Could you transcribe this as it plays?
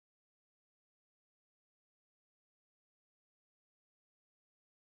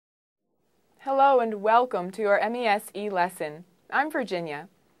Hello and welcome to our MESE lesson. I'm Virginia.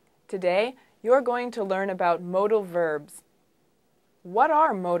 Today, you're going to learn about modal verbs. What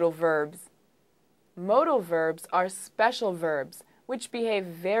are modal verbs? Modal verbs are special verbs which behave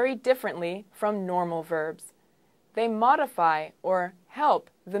very differently from normal verbs. They modify or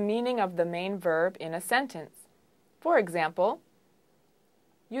help the meaning of the main verb in a sentence. For example,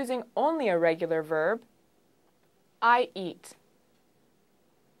 using only a regular verb, I eat.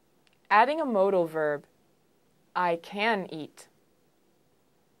 Adding a modal verb, I can eat.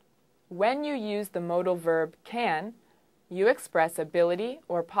 When you use the modal verb can, you express ability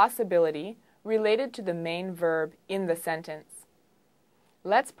or possibility related to the main verb in the sentence.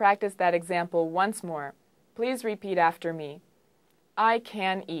 Let's practice that example once more. Please repeat after me. I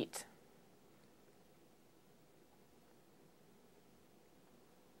can eat.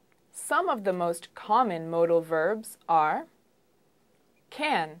 Some of the most common modal verbs are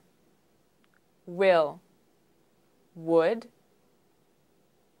can, will, would,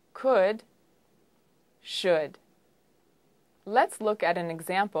 could, should. Let's look at an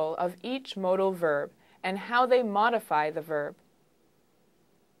example of each modal verb and how they modify the verb.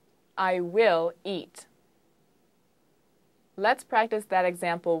 I will eat. Let's practice that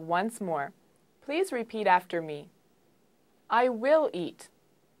example once more. Please repeat after me. I will eat.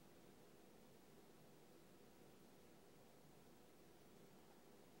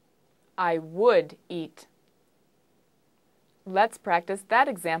 I would eat. Let's practice that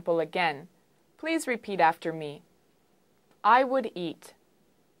example again. Please repeat after me. I would eat.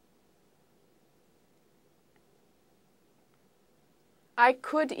 I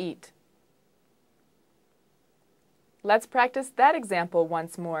could eat. Let's practice that example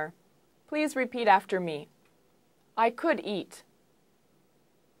once more. Please repeat after me. I could eat.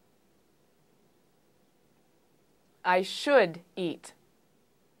 I should eat.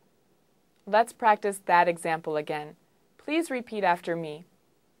 Let's practice that example again. Please repeat after me.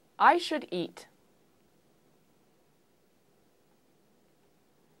 I should eat.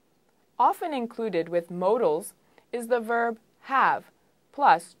 Often included with modals is the verb have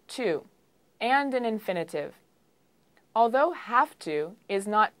plus to and an infinitive. Although have to is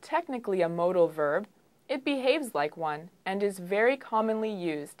not technically a modal verb, it behaves like one and is very commonly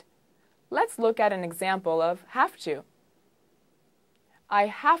used. Let's look at an example of have to. I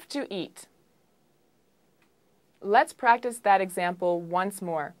have to eat. Let's practice that example once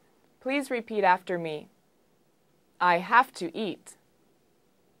more. Please repeat after me. I have to eat.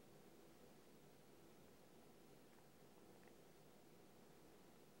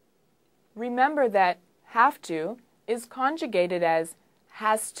 Remember that have to is conjugated as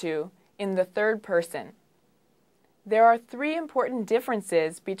has to in the third person. There are three important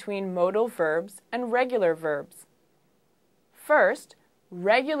differences between modal verbs and regular verbs. First,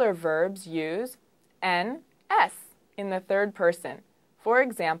 regular verbs use n, s in the third person. For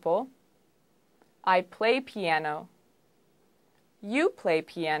example, I play piano. You play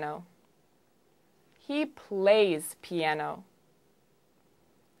piano. He plays piano.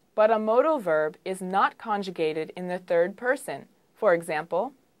 But a modal verb is not conjugated in the third person. For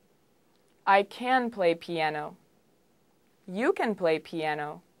example, I can play piano. You can play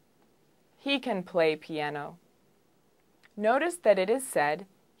piano. He can play piano. Notice that it is said,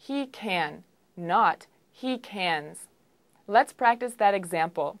 he can, not he cans. Let's practice that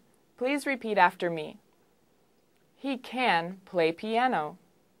example. Please repeat after me. He can play piano.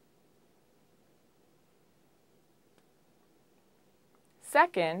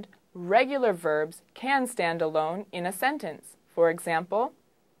 Second, regular verbs can stand alone in a sentence. For example,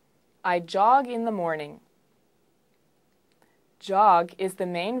 I jog in the morning. Jog is the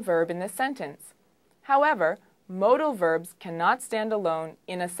main verb in the sentence. However, modal verbs cannot stand alone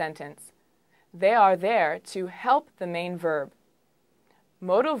in a sentence. They are there to help the main verb.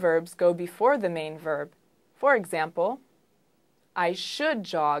 Modal verbs go before the main verb. For example, I should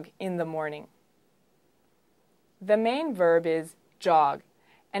jog in the morning. The main verb is jog,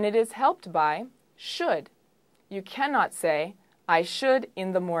 and it is helped by should. You cannot say, I should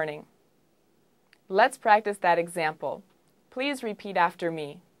in the morning. Let's practice that example. Please repeat after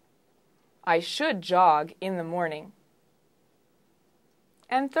me. I should jog in the morning.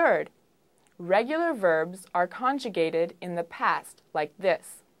 And third, regular verbs are conjugated in the past like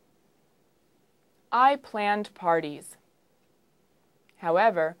this. I planned parties.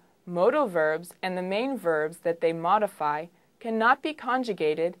 However, modal verbs and the main verbs that they modify cannot be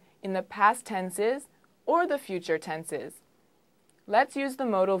conjugated in the past tenses or the future tenses. Let's use the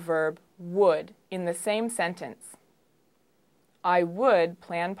modal verb would in the same sentence. I would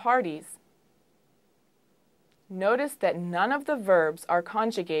plan parties. Notice that none of the verbs are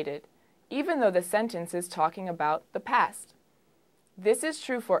conjugated. even though the sentence is talking about the past. This is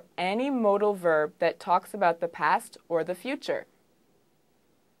true for any modal verb that talks about the past or the future.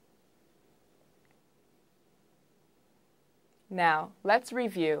 Now, let's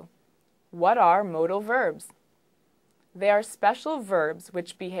review. What are modal verbs? They are special verbs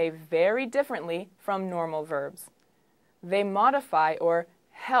which behave very differently from normal verbs. They modify or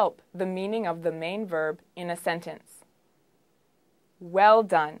help the meaning of the main verb in a sentence. Well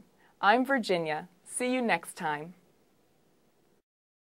done! I'm Virginia. See you next time.